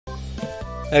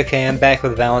Okay, I'm back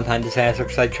with Valentine Disaster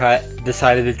because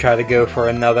decided to try to go for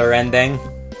another ending.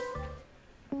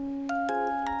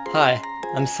 Hi,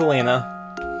 I'm Selena.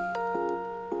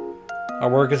 I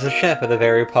work as a chef at a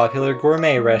very popular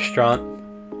gourmet restaurant.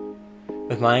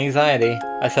 With my anxiety,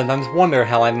 I sometimes wonder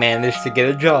how I managed to get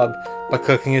a job, but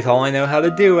cooking is all I know how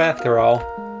to do after all.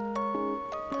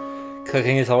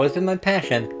 Cooking has always been my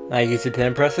passion, and I used it to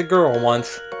impress a girl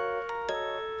once.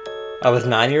 I was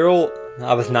 9 years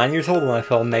old when I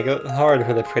fell mega hard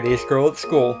for the prettiest girl at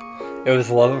school. It was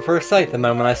love at first sight the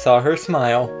moment I saw her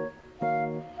smile.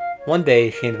 One day,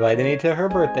 she invited me to her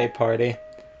birthday party.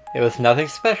 It was nothing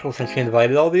special since she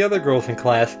invited all the other girls in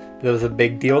class, but it was a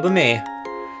big deal to me.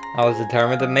 I was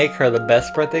determined to make her the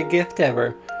best birthday gift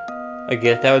ever. A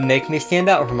gift that would make me stand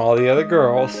out from all the other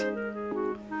girls.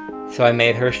 So I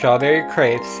made her strawberry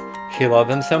crepes. She loved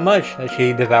them so much that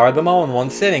she devoured them all in one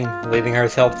sitting, leaving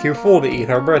herself too full to eat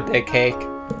her birthday cake.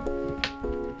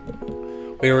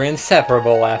 We were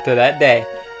inseparable after that day.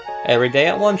 Every day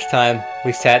at lunchtime,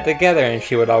 we sat together and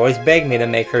she would always beg me to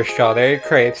make her strawberry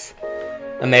crepes.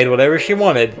 I made whatever she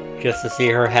wanted, just to see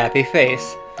her happy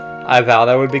face. I vowed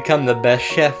I would become the best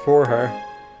chef for her.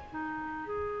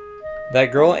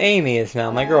 That girl Amy is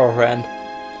now my girlfriend.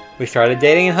 We started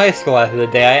dating in high school after the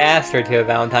day I asked her to a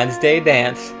Valentine's Day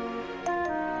dance.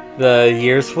 The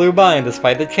years flew by, and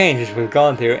despite the changes we've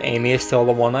gone through, Amy is still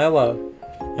the one I love.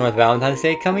 And with Valentine's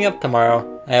Day coming up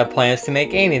tomorrow, I have plans to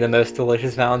make Amy the most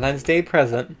delicious Valentine's Day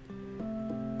present.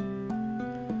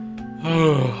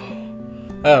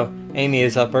 Oh, Amy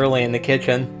is up early in the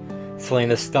kitchen.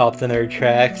 Selena stopped in her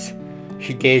tracks.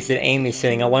 She gazed at Amy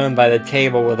sitting alone by the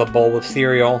table with a bowl of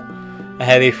cereal. A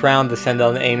heavy frown descended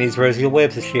on Amy's rosy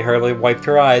lips as she hurriedly wiped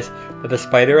her eyes, but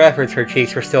despite her efforts, her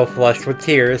cheeks were still flushed with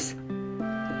tears.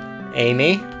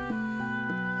 Amy?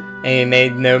 Amy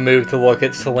made no move to look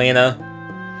at Selena.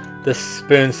 The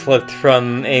spoon slipped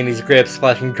from Amy's grip,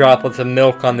 splashing droplets of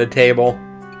milk on the table.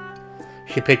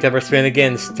 She picked up her spoon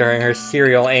again, stirring her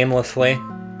cereal aimlessly.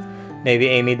 Maybe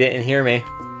Amy didn't hear me.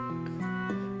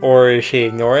 Or is she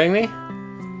ignoring me?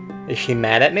 Is she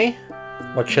mad at me?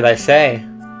 What should I say?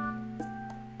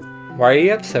 Why are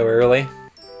you up so early?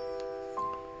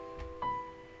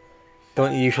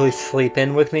 Don't you usually sleep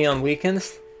in with me on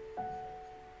weekends?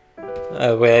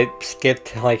 Wait, I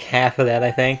skipped like half of that,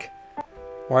 I think.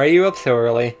 Why are you up so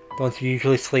early? Don't you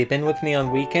usually sleep in with me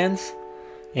on weekends?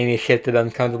 Amy shifted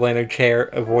uncomfortably in her chair,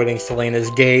 avoiding Selena's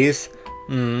gaze.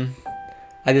 I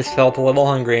just felt a little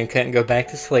hungry and couldn't go back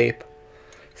to sleep.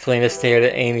 Selena stared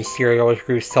at Amy's cereal, which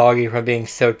grew soggy from being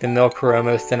soaked in milk for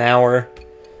almost an hour.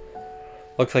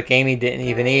 Looks like Amy didn't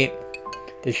even eat.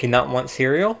 Did she not want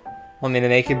cereal? Want me to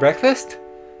make you breakfast?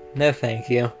 No thank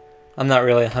you. I'm not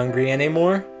really hungry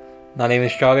anymore. Not even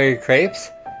strawberry crepes?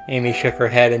 Amy shook her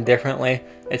head indifferently.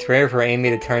 It's rare for Amy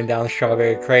to turn down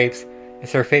strawberry crepes.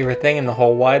 It's her favorite thing in the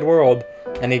whole wide world.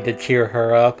 I need to cheer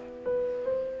her up.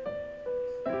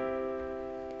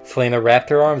 Selena wrapped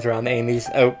her arms around Amy's...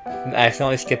 Oh,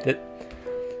 accidentally skipped it.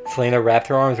 Selena wrapped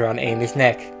her arms around Amy's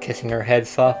neck, kissing her head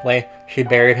softly. She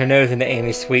buried her nose into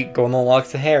Amy's sweet golden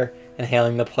locks of hair,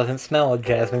 inhaling the pleasant smell of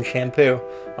jasmine shampoo.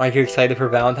 Aren't you excited for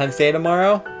Valentine's Day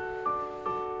tomorrow?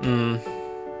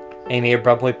 Amy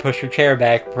abruptly pushed her chair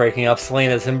back, breaking up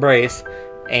Selena's embrace.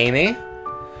 Amy?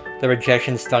 The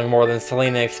rejection stung more than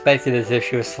Selena expected, as if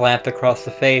she was slapped across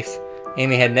the face.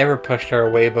 Amy had never pushed her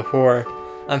away before.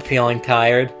 I'm feeling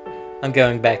tired. I'm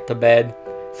going back to bed.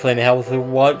 Selena helplessly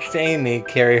watched Amy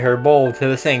carry her bowl to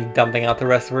the sink, dumping out the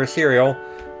rest of her cereal.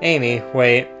 Amy,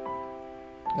 wait.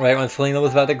 Right when Selena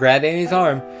was about to grab Amy's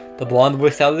arm, the blonde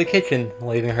whisked out of the kitchen,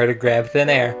 leaving her to grab thin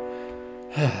air.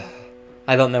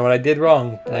 I don't know what I did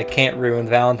wrong, but I can't ruin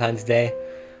Valentine's Day.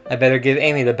 I better give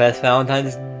Amy the best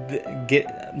Valentine's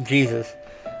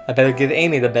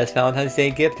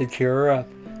Day gift to cheer her up.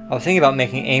 I was thinking about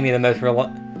making Amy the most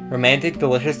romantic,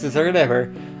 delicious dessert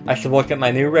ever. I should look at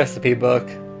my new recipe book.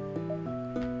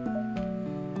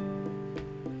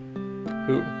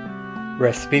 Ooh.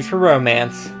 Recipes for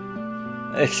romance.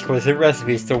 Exquisite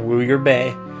recipes to woo your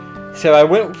bae. So I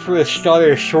went for a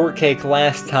strawberry shortcake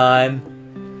last time.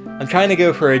 I'm trying to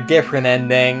go for a different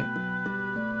ending.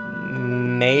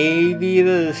 Maybe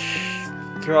the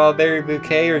strawberry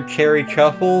bouquet or cherry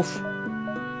truffles.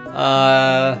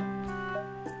 I'm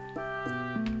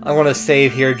gonna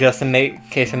save here just in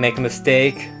case I make a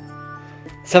mistake.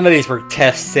 Some of these were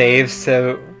test saves,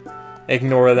 so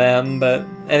ignore them. But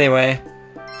anyway,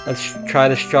 let's try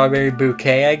the strawberry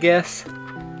bouquet, I guess.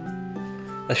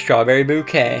 A strawberry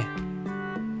bouquet.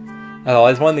 I've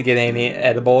always wanted to get Amy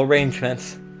edible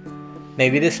arrangements.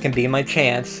 Maybe this can be my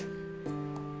chance.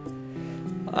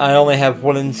 I only have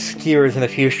wooden skewers and a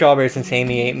few strawberries since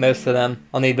Amy ate most of them.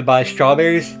 I'll need to buy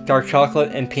strawberries, dark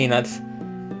chocolate, and peanuts.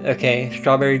 Okay,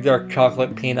 strawberry, dark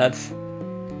chocolate, peanuts.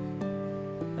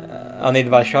 I'll need to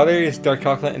buy strawberries, dark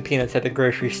chocolate, and peanuts at the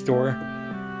grocery store.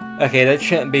 Okay, that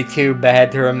shouldn't be too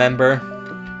bad to remember.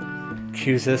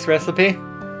 Choose this recipe.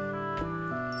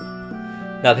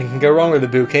 Nothing can go wrong with a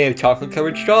bouquet of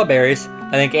chocolate-covered strawberries.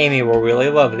 I think Amy will really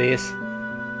love these.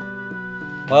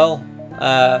 Well,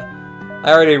 I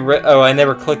already I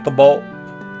never clicked the bolt.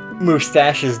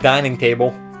 Moustache's dining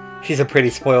table. She's a pretty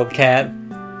spoiled cat.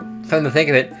 Come to think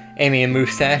of it, Amy and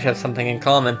Moustache have something in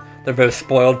common. They're both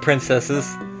spoiled princesses.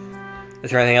 Is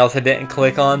there anything else I didn't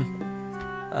click on?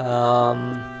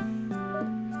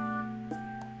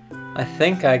 I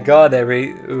think I got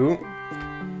every... Ooh.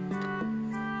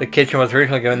 The kitchen was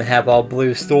originally going to have all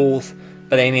blue stools,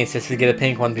 but Amy insisted to get a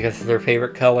pink one because it's her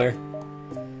favorite color.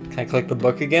 Can I click the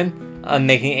book again? I'm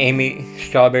making Amy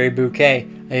strawberry bouquet.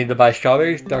 I need to buy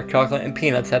strawberries, dark chocolate, and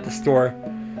peanuts at the store.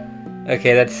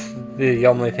 Okay, that's the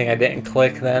only thing I didn't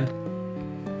click then.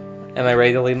 Am I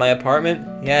ready to leave my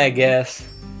apartment? Yeah, I guess.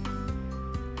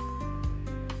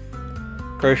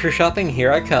 Grocery shopping,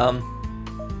 here I come.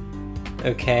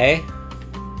 Okay.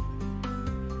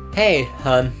 Hey,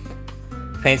 hun.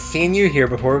 Fancy seeing you here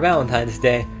before Valentine's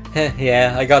Day.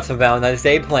 Yeah, I got some Valentine's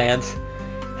Day plans.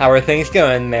 How are things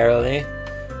going, Merrily?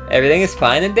 Everything is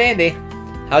fine and dandy.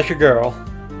 How's your girl?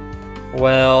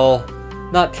 Well,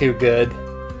 not too good.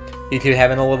 You two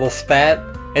having a little spat?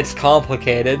 It's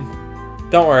complicated.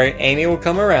 Don't worry, Amy will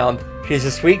come around. She's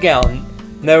a sweet gal.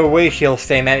 No way she'll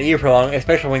stay mad at you for long,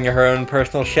 especially when you're her own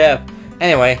personal chef.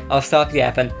 Anyway, I'll stop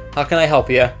yapping. How can I help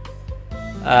you?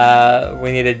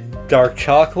 We need a dark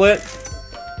chocolate.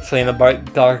 Selena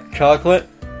bought dark chocolate.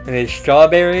 We need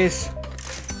strawberries.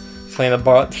 Selena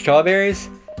bought strawberries.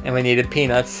 And we needed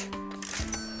peanuts.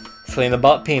 Selena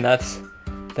bought peanuts.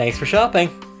 Thanks for shopping.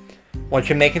 What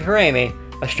you making for Amy?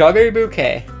 A strawberry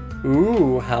bouquet.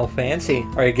 Ooh, how fancy.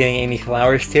 Are you getting Amy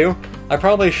flowers too? I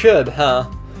probably should, huh?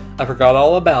 I forgot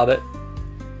all about it.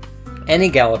 Any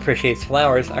gal appreciates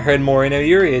flowers. I heard Morino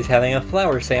Yuri is having a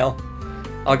flower sale.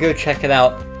 I'll go check it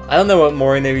out. I don't know what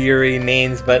Morino Yuri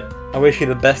means, but I wish you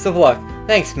the best of luck.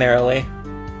 Thanks, Merrily.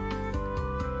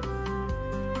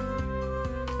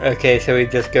 Okay, so we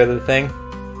just go to the thing.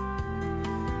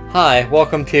 Hi,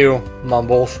 welcome to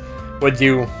Mumbles. Would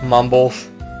you Mumbles?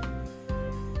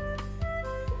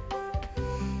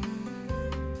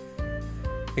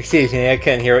 Excuse me, I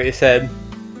couldn't hear what you said.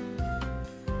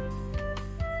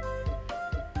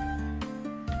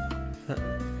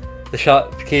 The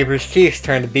shopkeeper's cheeks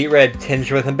turned a beet red,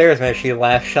 tinged with embarrassment as she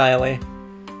laughed shyly.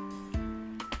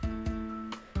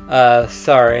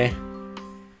 Sorry.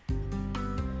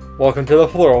 Welcome to the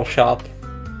floral shop.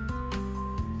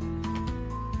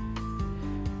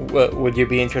 Would you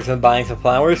be interested in buying some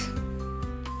flowers?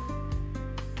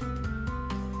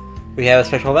 We have a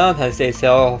special Valentine's Day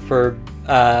sale for,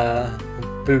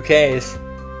 bouquets.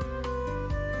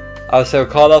 I was so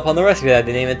caught up on the recipe that I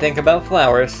didn't even think about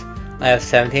flowers. I have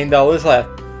 $17 left.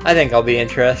 I think I'll be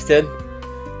interested.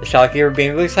 The shopkeeper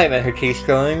beamed with excitement, her cheeks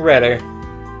glowing redder.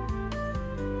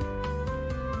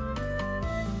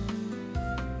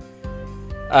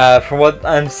 From what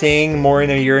I'm seeing,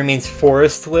 Morino Yuri means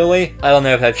forest lily. I don't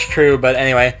know if that's true, but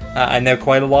anyway, I know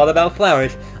quite a lot about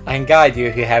flowers. I can guide you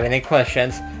if you have any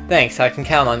questions. Thanks, I can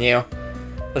count on you.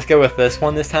 Let's go with this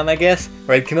one this time, I guess.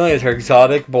 Red camellias are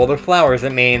exotic, bolder flowers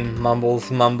that mean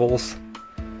mumbles.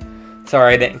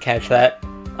 Sorry, I didn't catch that.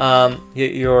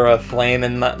 You're a flame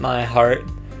in my heart.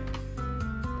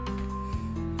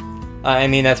 I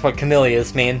mean, that's what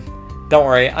camellias mean. Don't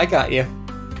worry, I got you.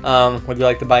 Would you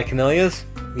like to buy camellias?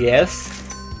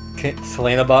 Yes.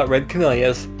 Selena bought red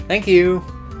camellias. Thank you.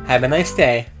 Have a nice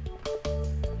day.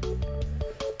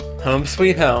 Home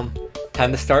sweet home.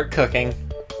 Time to start cooking.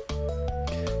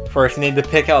 First, you need to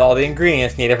pick out all the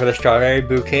ingredients needed for the strawberry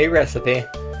bouquet recipe.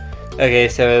 Okay,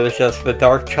 so it was just the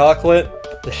dark chocolate,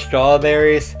 the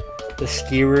strawberries, the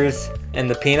skewers, and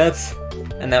the peanuts,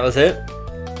 and that was it.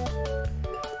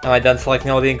 Am I done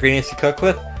selecting all the ingredients to cook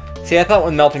with? See, I thought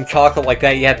when melting chocolate like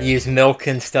that, you have to use milk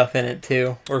and stuff in it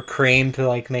too. Or cream to,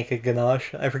 like, make a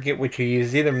ganache. I forget which you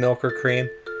use, either milk or cream.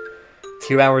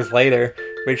 2 hours later,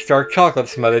 rich dark chocolate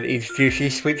smothered each juicy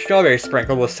sweet strawberry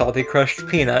sprinkled with salty crushed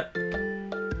peanut.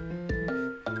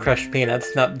 Crushed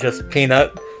peanuts, not just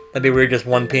peanut. That'd be weird, just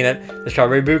one peanut. The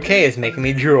strawberry bouquet is making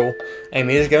me drool.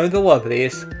 Amy is going to love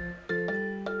these.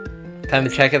 Time to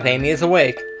check if Amy is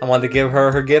awake. I wanted to give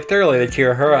her gift early to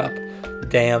cheer her up.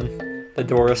 Damn, the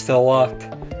door is still locked.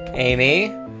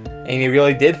 Amy? Amy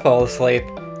really did fall asleep.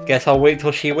 Guess I'll wait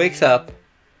till she wakes up.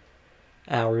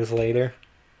 Hours later.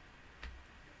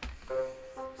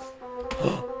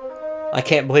 I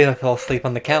can't believe I fell asleep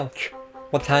on the couch.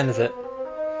 What time is it?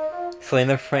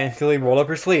 Selena frantically rolled up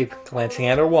her sleeve, glancing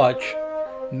at her watch.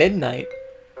 Midnight.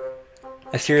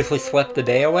 I seriously slept the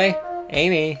day away?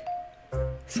 Amy.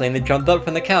 Selena jumped up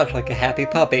from the couch like a happy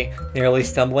puppy, nearly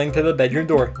stumbling to the bedroom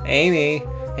door. Amy.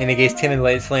 Amy gazed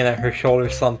timidly at Selena, her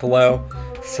shoulders slumped low.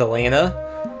 Selena?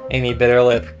 Amy bit her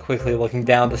lip, quickly looking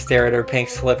down to stare at her pink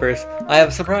slippers. I have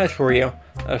a surprise for you.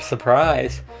 A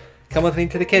surprise? Come with me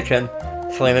to the kitchen.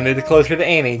 Selena moved closer to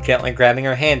Amy, gently grabbing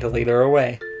her hand to lead her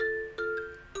away.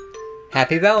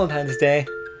 Happy Valentine's Day.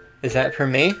 Is that for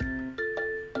me?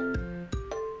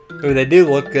 Ooh, they do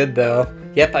look good though.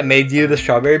 Yep, I made you the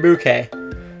strawberry bouquet.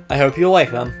 I hope you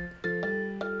like them.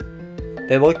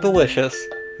 They look delicious.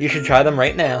 You should try them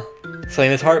right now.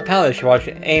 Selena's heart pounded as she watched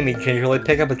Amy gingerly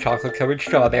pick up a chocolate-covered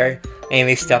strawberry.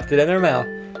 Amy stuffed it in her mouth.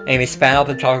 Amy spat out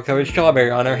the chocolate-covered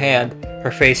strawberry on her hand.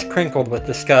 Her face crinkled with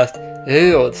disgust.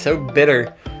 Ew, it's so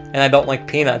bitter. And I don't like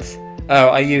peanuts. Oh,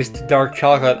 I used dark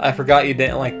chocolate. I forgot you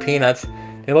didn't like peanuts.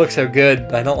 They look so good,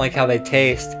 but I don't like how they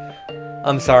taste.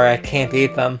 I'm sorry, I can't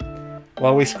eat them.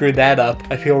 Well, we screwed that up.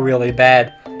 I feel really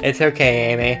bad. It's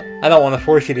okay, Amy. I don't want to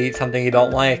force you to eat something you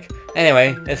don't like.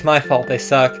 Anyway, it's my fault they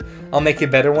suck. I'll make you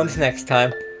better ones next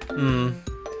time.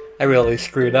 I really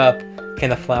screwed up. Can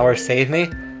the flowers save me?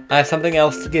 I have something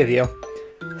else to give you.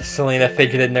 Selena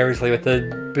fidgeted nervously with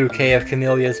the bouquet of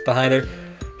camellias behind her.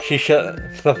 She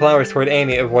shoved the flowers toward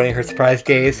Amy, avoiding her surprised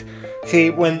gaze. See,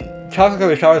 when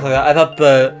chocolate-covered strawberries like that, I thought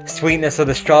the sweetness of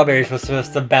the strawberries was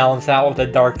supposed to balance out with the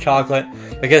dark chocolate.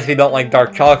 Because if you don't like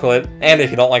dark chocolate, and if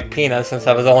you don't like peanuts, since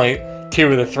that was only 2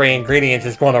 of the 3 ingredients,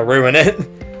 it's going to ruin it.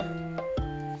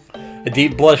 A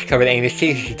deep blush covered Amy's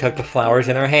cheeks as she took the flowers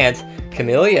in her hands.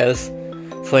 Camellias?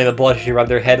 Selena blushed as she rubbed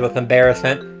her head with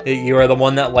embarrassment. You are the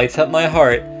one that lights up my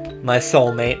heart. My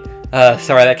soulmate.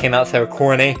 Sorry that came out so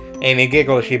corny. Amy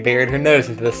giggled as she buried her nose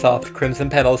into the soft crimson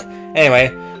petals. Anyway,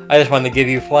 I just wanted to give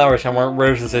you flowers that weren't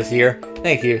roses this year.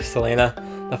 Thank you, Selena.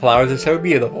 The flowers are so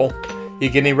beautiful. You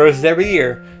give me roses every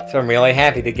year, so I'm really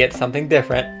happy to get something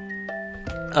different.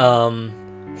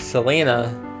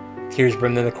 Selena. Tears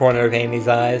brimmed in the corner of Amy's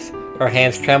eyes. Her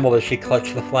hands trembled as she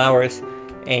clutched the flowers.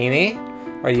 Amy?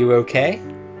 Are you okay?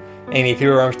 Amy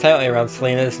threw her arms tightly around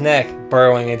Selena's neck,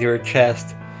 burrowing into her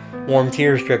chest. Warm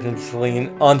tears dripped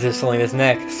onto Selena's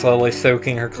neck, slowly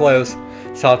soaking her clothes.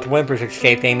 Soft whimpers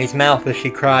escaped Amy's mouth as she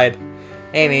cried.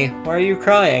 Amy, why are you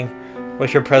crying?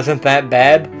 Was your present that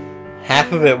bad?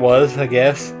 Half of it was, I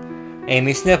guess.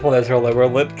 Amy sniffled as her lower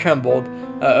lip trembled.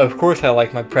 Of course I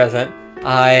like my present.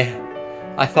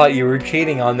 I thought you were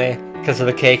cheating on me. Because of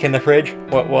the cake in the fridge?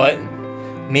 What?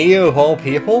 Me, of all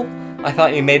people? I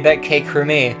thought you made that cake for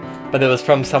me, but it was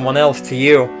from someone else to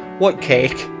you. What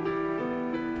cake?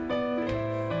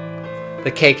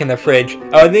 The cake in the fridge.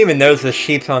 Oh, I didn't even notice the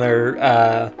sheeps on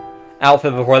her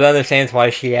outfit before. That understands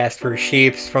why she asked for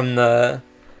sheeps from the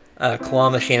claw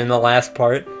machine in the last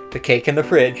part. The cake in the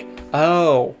fridge.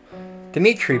 Oh,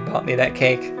 Dimitri bought me that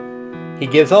cake. He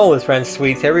gives all his friends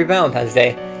sweets every Valentine's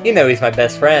Day. You know he's my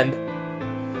best friend.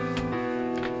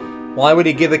 Why would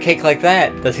he give a cake like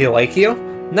that? Does he like you?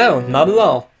 No, not at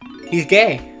all. He's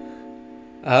gay.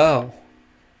 Oh.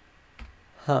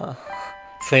 Huh.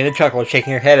 Selena chuckled,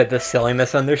 shaking her head at this silly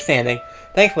misunderstanding.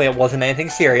 Thankfully, it wasn't anything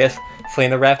serious.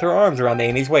 Selena wrapped her arms around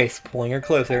Amy's waist, pulling her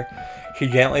closer. She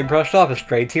gently brushed off a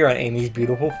stray tear on Amy's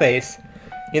beautiful face.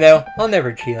 You know, I'll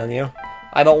never cheat on you.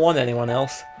 I don't want anyone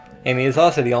else. Amy is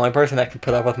also the only person that can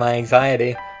put up with my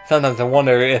anxiety. Sometimes I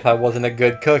wonder if I wasn't a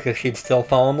good cook if she'd still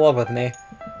fall in love with me.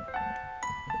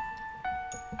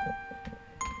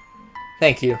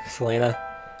 Thank you, Selena.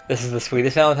 This is the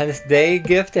sweetest Valentine's Day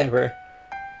gift ever.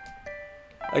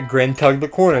 A grin tugged the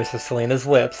corners of Selena's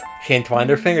lips. She entwined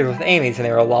her fingers with Amy's and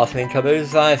they were lost in each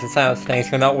other's eyes in silence. Things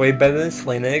turned out way better than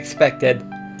Selena expected.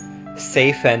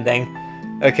 Safe ending.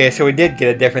 Okay, so we did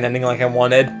get a different ending like I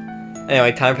wanted.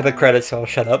 Anyway, time for the credits, so I'll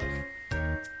shut up.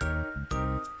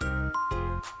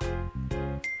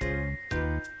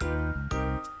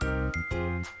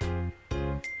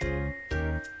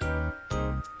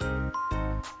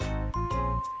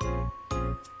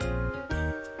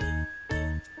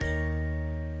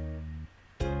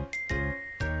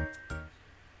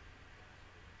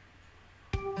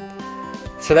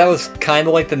 So that was kind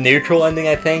of like the neutral ending,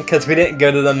 I think, because we didn't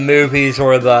go to the movies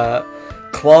or the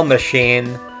claw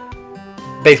machine.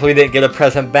 Basically, we didn't get a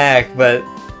present back, but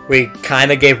we kind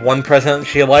of gave one present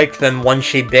she liked, then one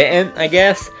she didn't, I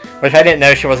guess. Which I didn't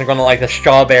know she wasn't going to like the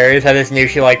strawberries. I just knew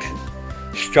she liked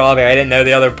strawberry. I didn't know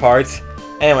the other parts.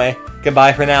 Anyway,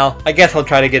 goodbye for now. I guess I'll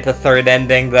try to get the third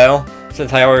ending, though.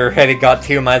 Since I already got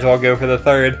two, might as well go for the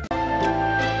third.